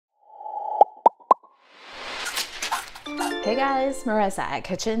Hey guys, Marisa at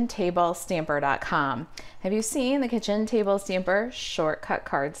kitchentablestamper.com. Have you seen the Kitchen Table Stamper shortcut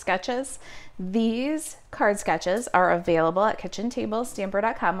card sketches? These card sketches are available at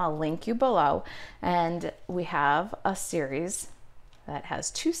kitchentablestamper.com. I'll link you below. And we have a series that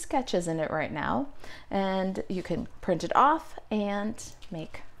has 2 sketches in it right now. And you can print it off and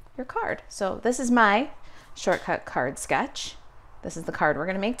make your card. So this is my shortcut card sketch. This is the card we're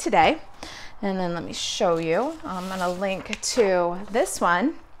going to make today. And then let me show you. I'm going to link to this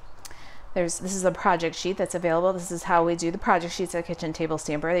one. This is a project sheet that's available. This is how we do the project sheets at Kitchen Table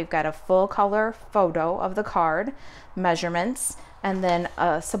Stamper. They've got a full color photo of the card, measurements, and then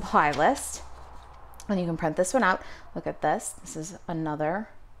a supply list. And you can print this one out. Look at this. This is another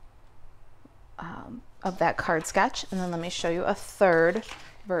of that card sketch. And then let me show you a third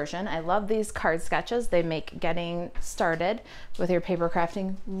version. I love these card sketches. They make getting started with your paper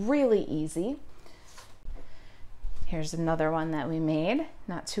crafting really easy. Here's another one that we made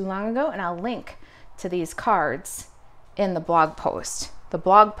not too long ago, and I'll link to these cards in the blog post. The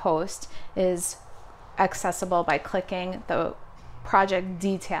blog post is accessible by clicking the project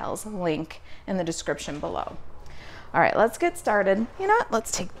details link in the description below. All right, let's get started. You know what?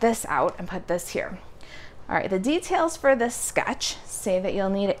 Let's take this out and put this here. All right, the details for this sketch say that you'll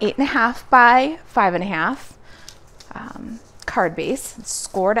need an 8.5 by 5.5 card base. It's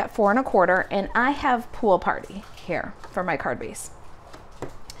scored at 4 1/4, and I have Pool Party here for my card base.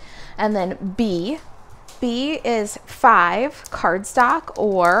 And then B is 5 cardstock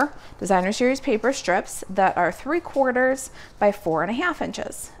or designer series paper strips that are 3/4 by 4.5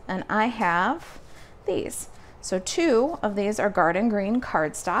 inches. And I have these. So 2 of these are garden green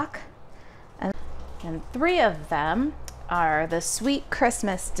cardstock. And 3 of them are the Sweet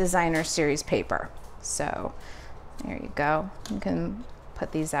Christmas Designer Series paper. So there you go. You can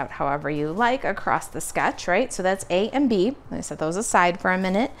put these out however you like across the sketch, right? So that's A and B. Let me set those aside for a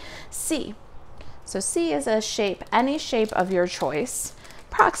minute. C. So C is a shape, any shape of your choice,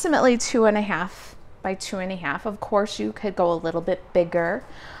 approximately 2.5 by 2.5. Of course, you could go a little bit bigger.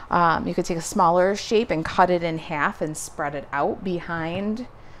 You could take a smaller shape and cut it in half and spread it out behind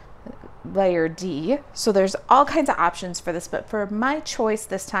layer D. So there's all kinds of options for this, but for my choice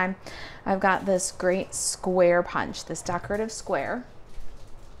this time, I've got this great square punch, this decorative square.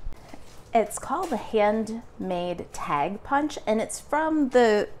 It's called the Handmade Tag Punch, and it's from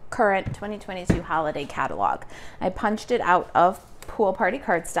the current 2022 holiday catalog. I punched it out of Pool Party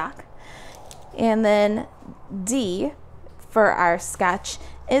cardstock. And then D for our sketch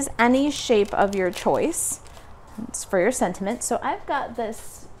is any shape of your choice. It's for your sentiment. So I've got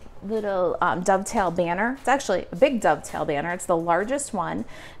this little dovetail banner. It's actually a big dovetail banner. It's the largest one, and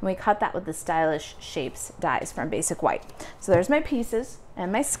we cut that with the Stylish Shapes dies from Basic White. So there's my pieces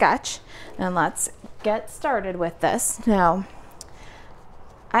and my sketch, and let's get started with this. Now,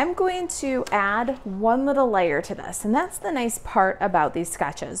 I'm going to add one little layer to this, and that's the nice part about these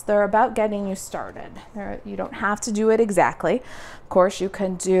sketches. They're about getting you started. You don't have to do it exactly. Of course, you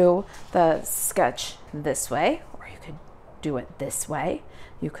can do the sketch this way, or you could do it this way.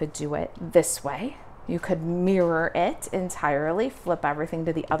 You could do it this way. You could mirror it entirely, flip everything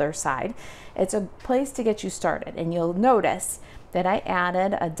to the other side. It's a place to get you started. And you'll notice that I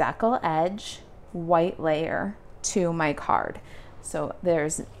added a decal edge white layer to my card. So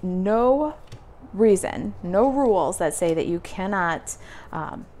there's no reason, no rules that say that you cannot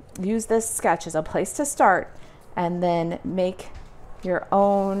use this sketch as a place to start and then make your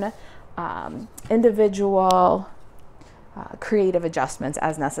own individual creative adjustments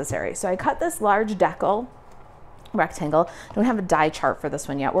as necessary. So I cut this large decal rectangle. I don't have a die chart for this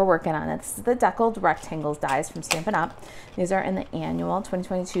one yet. We're working on it. This is the deckled rectangles dies from Stampin' Up. These are in the annual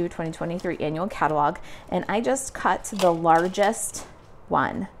 2022-2023 annual catalog. And I just cut the largest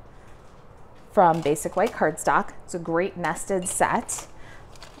one from Basic White cardstock. It's a great nested set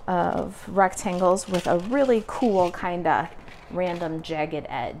of rectangles with a really cool kind of random jagged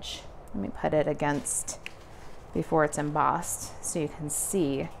edge. Let me put it against before it's embossed so you can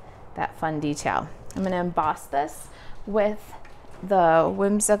see that fun detail. I'm going to emboss this with the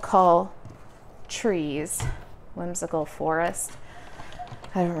Whimsical Trees, Whimsical Forest,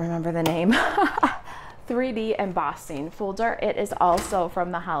 I don't remember the name, 3D embossing folder. It is also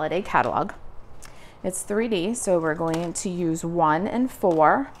from the holiday catalog. It's 3D, so we're going to use 1 and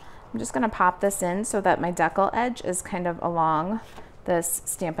 4. I'm just going to pop this in so that my decal edge is kind of along this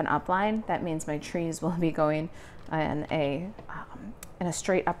Stampin' Up line. That means my trees will be going in a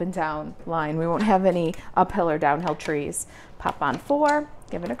straight up and down line. We won't have any uphill or downhill trees. Pop on 4,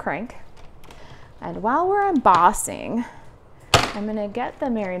 give it a crank. And while we're embossing, I'm gonna get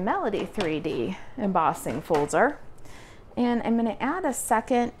the Merry Melody 3D embossing folder, And I'm gonna add a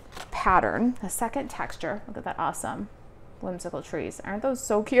second pattern, a second texture. Look at that awesome whimsical trees. Aren't those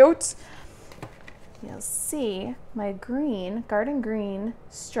so cute? You'll see my green, garden green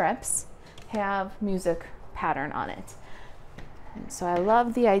strips have music pattern on it. And so I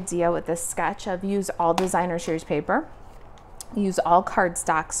love the idea with this sketch of use all designer series paper, use all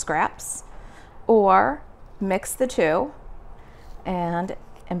cardstock scraps, or mix the two and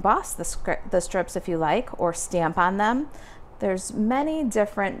emboss the strips if you like, or stamp on them. There's many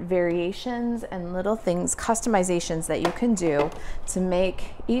different variations and little things, customizations that you can do to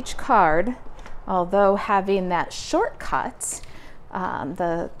make each card, although having that shortcut,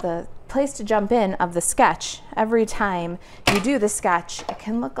 the place to jump in of the sketch, every time you do the sketch, it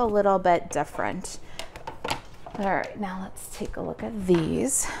can look a little bit different. All right, now let's take a look at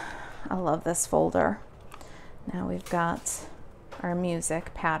these. I love this folder. Now we've got our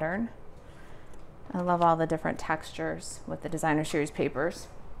music pattern. I love all the different textures with the designer series papers.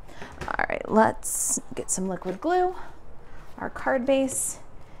 All right, let's get some liquid glue, our card base,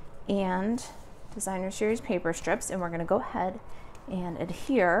 and designer series paper strips, and we're gonna go ahead and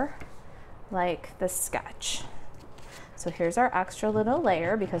adhere like the sketch. So here's our extra little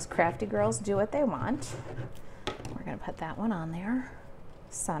layer because crafty girls do what they want. We're gonna put that one on there,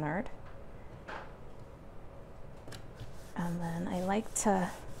 centered. And then I like to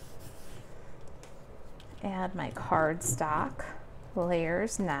add my cardstock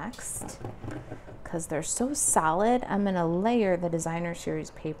layers next because they're so solid. I'm gonna layer the designer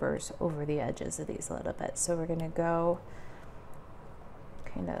series papers over the edges of these a little bit. So we're gonna go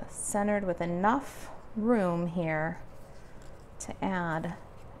kind of centered with enough room here to add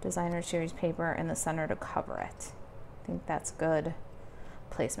designer series paper in the center to cover it. I think that's good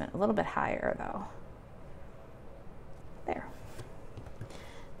placement. A little bit higher though. There.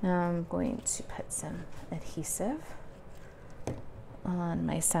 Now I'm going to put some adhesive on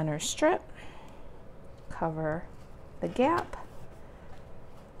my center strip, cover the gap,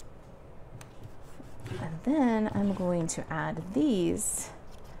 and then I'm going to add these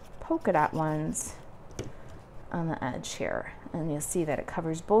polka dot ones on the edge here, and you'll see that it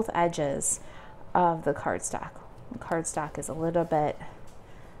covers both edges of the cardstock. The cardstock is a little bit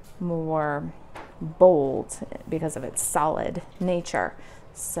more bold because of its solid nature.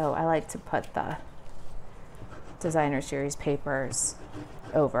 So I like to put the designer series papers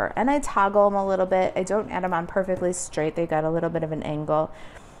over, and I toggle them a little bit. I don't add them on perfectly straight. They got a little bit of an angle.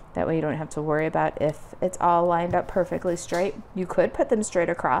 That way you don't have to worry about if it's all lined up perfectly straight. You could put them straight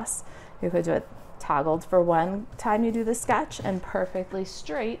across. You could do it toggled for one time you do the sketch and perfectly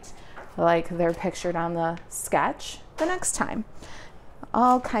straight like they're pictured on the sketch the next time.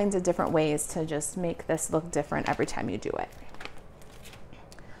 All kinds of different ways to just make this look different every time you do it.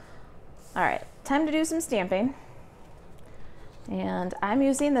 All right, time to do some stamping. And I'm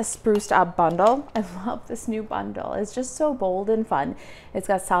using the Spruced Up bundle. I love this new bundle. It's just so bold and fun. It's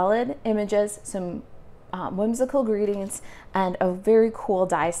got solid images, some whimsical greetings, and a very cool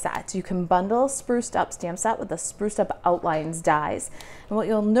die set. You can bundle Spruced Up stamp set with the Spruced Up Outlines dies. And what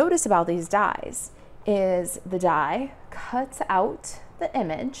you'll notice about these dies is the die cuts out the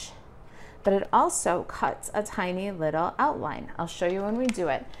image, but it also cuts a tiny little outline. I'll show you when we do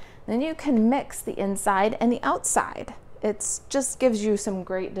it. Then you can mix the inside and the outside. It just gives you some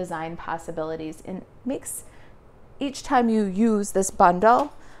great design possibilities and makes each time you use this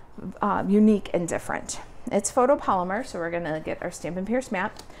bundle unique and different. It's photopolymer, so we're gonna get our Stampin' Pierce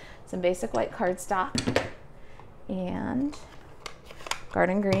mat, some basic white cardstock, and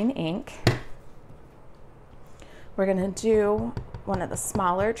garden green ink. We're gonna do one of the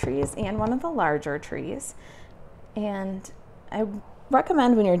smaller trees and one of the larger trees. And I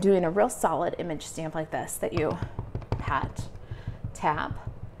recommend when you're doing a real solid image stamp like this that you pat, tap,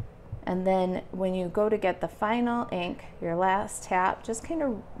 and then when you go to get the final ink, your last tap, just kind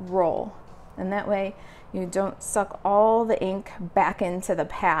of roll. And that way you don't suck all the ink back into the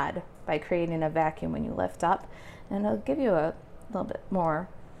pad by creating a vacuum when you lift up. And it'll give you a little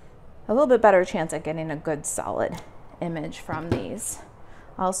bit better chance at getting a good solid image from these.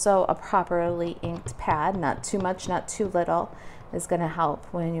 Also, a properly inked pad, not too much, not too little, is going to help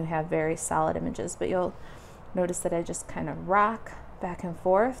when you have very solid images. But you'll notice that I just kind of rock back and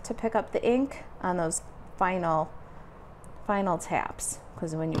forth to pick up the ink on those final taps,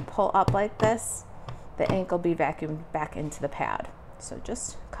 because when you pull up like this, the ink will be vacuumed back into the pad. So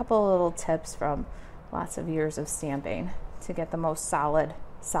just a couple of little tips from lots of years of stamping to get the most solid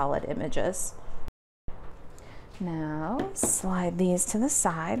images. Now slide these to the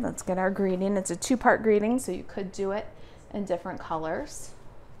side. Let's get our greeting. It's a two-part greeting, so you could do it in different colors.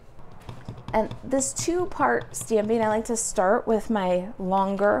 And this two-part stamping, I like to start with my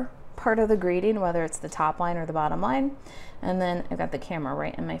longer part of the greeting, whether it's the top line or the bottom line. And then I've got the camera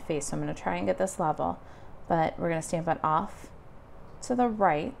right in my face, so I'm gonna try and get this level, but we're gonna stamp it off to the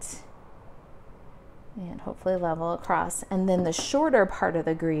right and hopefully level across. And then the shorter part of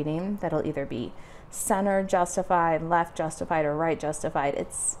the greeting, that'll either be center justified, left justified, or right justified.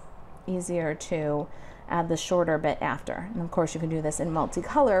 It's easier to add the shorter bit after. And of course you can do this in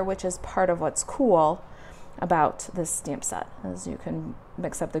multicolor, which is part of what's cool about this stamp set, is you can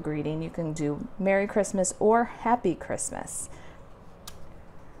mix up the greeting. You can do Merry Christmas or Happy Christmas.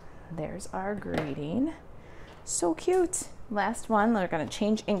 There's our greeting. So cute. Last one, we're gonna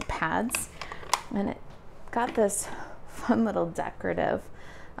change ink pads, and it got this fun little decorative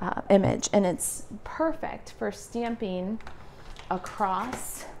image, and it's perfect for stamping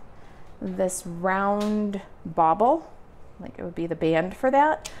across this round bauble, like it would be the band for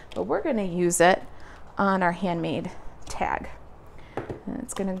that, but we're gonna use it on our handmade tag. And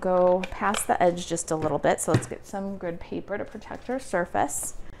it's gonna go past the edge just a little bit, so let's get some grid paper to protect our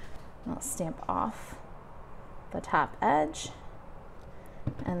surface. I'll stamp off the top edge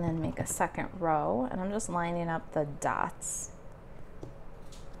and then make a second row, and I'm just lining up the dots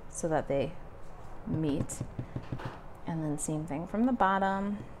so that they meet. And then same thing from the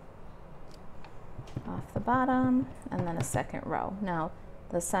bottom, off the bottom, and then a second row. Now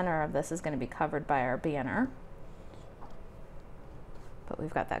the center of this is going to be covered by our banner, but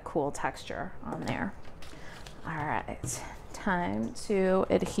we've got that cool texture on there. All right, time to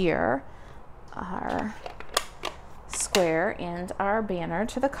adhere our square and our banner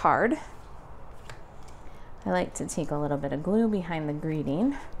to the card. I like to take a little bit of glue behind the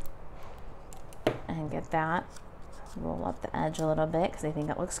greeting and get that, roll up the edge a little bit because I think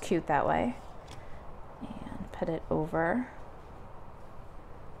it looks cute that way, and put it over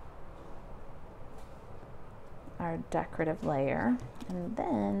our decorative layer, and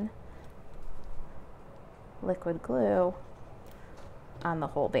then liquid glue on the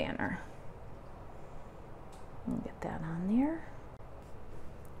whole banner. And get that on there.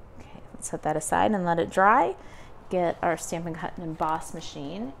 Okay, let's set that aside and let it dry. Get our Stampin' Cut and Emboss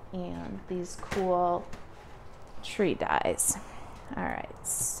machine and these cool tree dies. All right,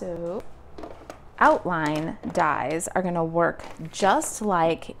 so outline dies are gonna work just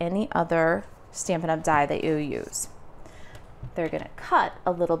like any other Stampin' Up! Die that you use. They're gonna cut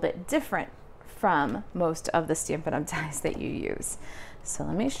a little bit different from most of the Stampin' Up! Dies that you use. So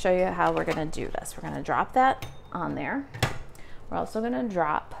let me show you how we're gonna do this. We're gonna drop that on there. We're also gonna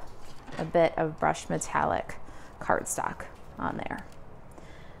drop a bit of brushed metallic cardstock on there.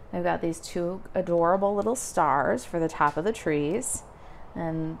 I've got these two adorable little stars for the top of the trees,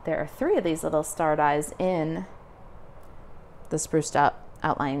 and there are 3 of these little star dies in the Spruced Up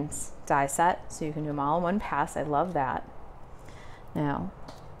Outlines die set, so you can do them all in one pass. I love that. Now,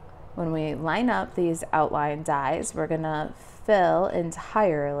 when we line up these outline dies, we're gonna fill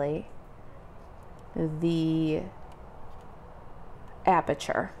entirely the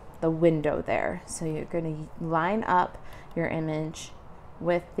aperture, the window there. So you're gonna line up your image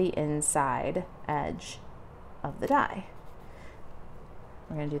with the inside edge of the die.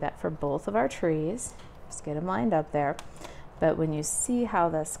 We're gonna do that for both of our trees. Just get them lined up there. But when you see how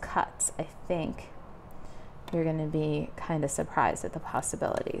this cuts, I think you're gonna be kind of surprised at the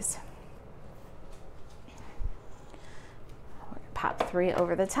possibilities. Pop 3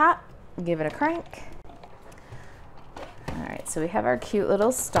 over the top, give it a crank. All right, so we have our cute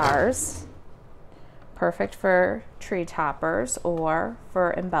little stars, perfect for tree toppers or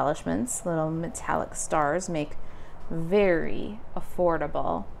for embellishments. Little metallic stars make very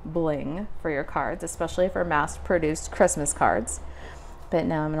affordable bling for your cards, especially for mass-produced Christmas cards. But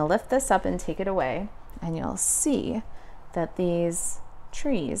now I'm gonna lift this up and take it away, and you'll see that these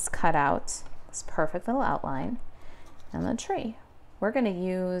trees cut out this perfect little outline and the tree. We're gonna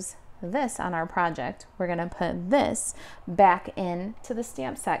use this on our project. We're gonna put this back into the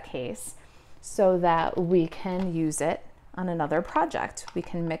stamp set case so that we can use it on another project. We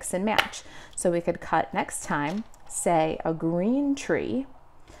can mix and match. So we could cut next time, say a green tree,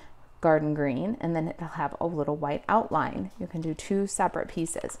 garden green, and then it'll have a little white outline. You can do 2 separate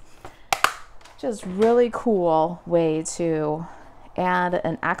pieces. Just really cool way to add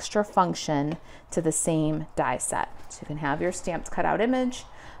an extra function to the same die set. So you can have your stamped cutout image,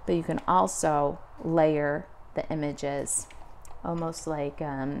 but you can also layer the images almost like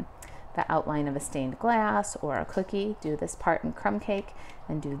the outline of a stained glass or a cookie. Do this part in crumb cake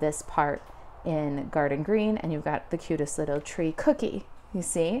and do this part in garden green, and you've got the cutest little tree cookie You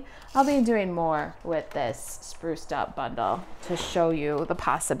see, I'll be doing more with this spruced up bundle to show you the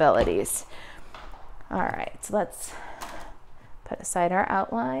possibilities. All right, so let's put aside our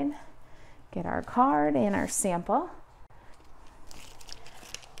outline, get our card and our sample.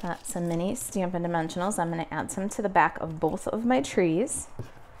 Got some mini Stampin' dimensionals. I'm going to add some to the back of both of my trees.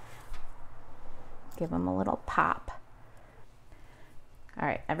 Give them a little pop. All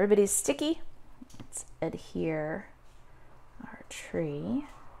right, everybody's sticky. Let's adhere our tree.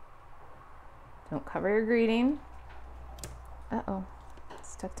 Don't cover your greeting. Uh-oh,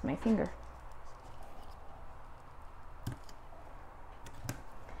 stuck to my finger.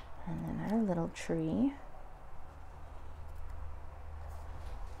 And then our little tree.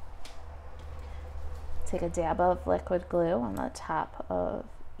 Take a dab of liquid glue on the top of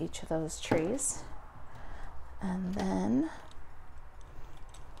each of those trees. And then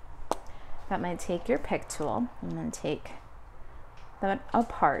got my take your pick tool. I'm going to take them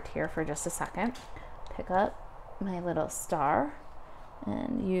apart here for just a second. Pick up my little star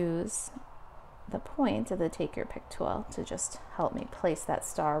and use the point of the take your pick tool to just help me place that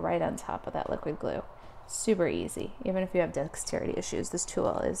star right on top of that liquid glue. Super easy. Even if you have dexterity issues, this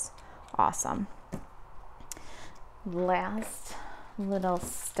tool is awesome. Last little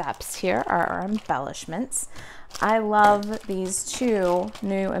steps here are our embellishments. I love these two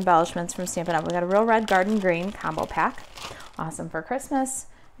new embellishments from Stampin' Up. We got a real red garden green combo pack. Awesome for Christmas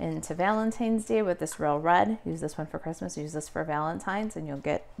into Valentine's Day with this real red. Use this one for Christmas, use this for Valentine's, and you'll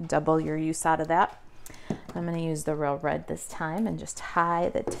get double your use out of that. I'm going to use the real red this time and just tie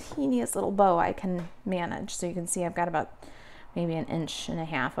the teeniest little bow I can manage. So you can see I've got about maybe 1.5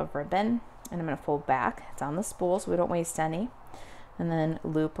 inches of ribbon. And I'm going to fold back. It's on the spool so we don't waste any. And then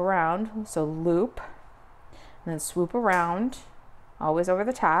loop around. So loop, and then swoop around, always over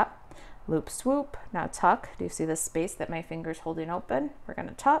the top. Loop, swoop. Now tuck. Do you see the space that my finger's holding open? We're going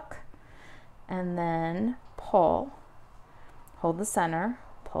to tuck. And then pull. Hold the center,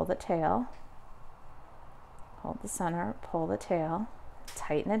 pull the tail. Hold the center, pull the tail.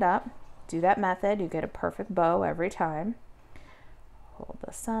 Tighten it up. Do that method. You get a perfect bow every time. Hold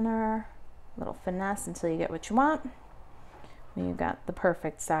the center. Little finesse until you get what you want. When you've got the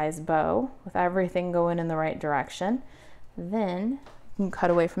perfect size bow with everything going in the right direction, then you can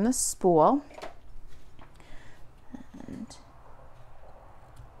cut away from the spool. And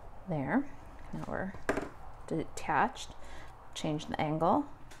there. Now we're detached. Change the angle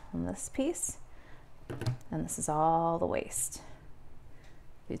on this piece. And this is all the waist.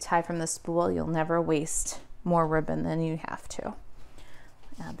 If you tie from the spool, you'll never waste more ribbon than you have to.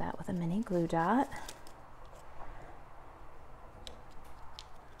 Add that with a mini glue dot.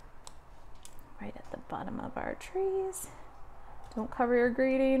 Right at the bottom of our trees. Don't cover your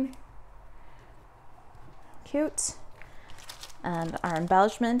greeting. Cute. And our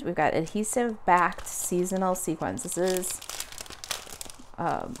embellishment, we've got adhesive backed seasonal sequins. This is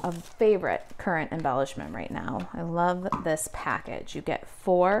a favorite current embellishment right now. I love this package. You get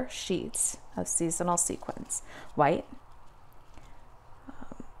 4 sheets of seasonal sequins. White,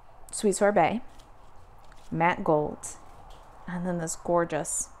 sweet sorbet, matte gold, and then this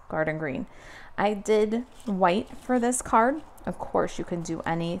gorgeous garden green. I did white for this card. Of course, you can do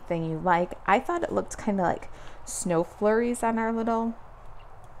anything you like. I thought it looked kind of like snow flurries on our little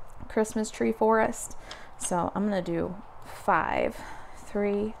Christmas tree forest. So I'm going to do 5,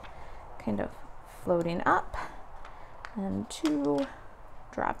 3 kind of floating up, and 2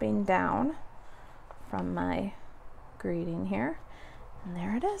 dropping down from my greeting here. And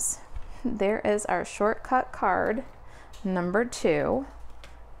there it is. There is our shortcut card number 2,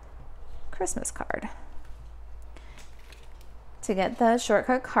 Christmas card. To get the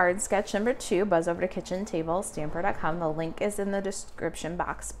shortcut card sketch number 2, buzz over to kitchentablestamper.com. The link is in the description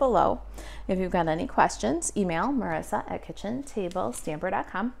box below. If you've got any questions, email Marisa at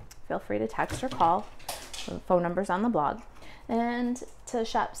kitchentablestamper.com. Feel free to text or call. The phone number's on the blog. And to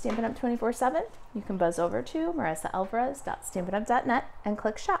shop Stampin' Up 24/7, you can buzz over to marisaalvarez.stampinup.net and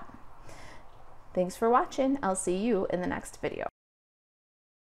click shop. Thanks for watching. I'll see you in the next video.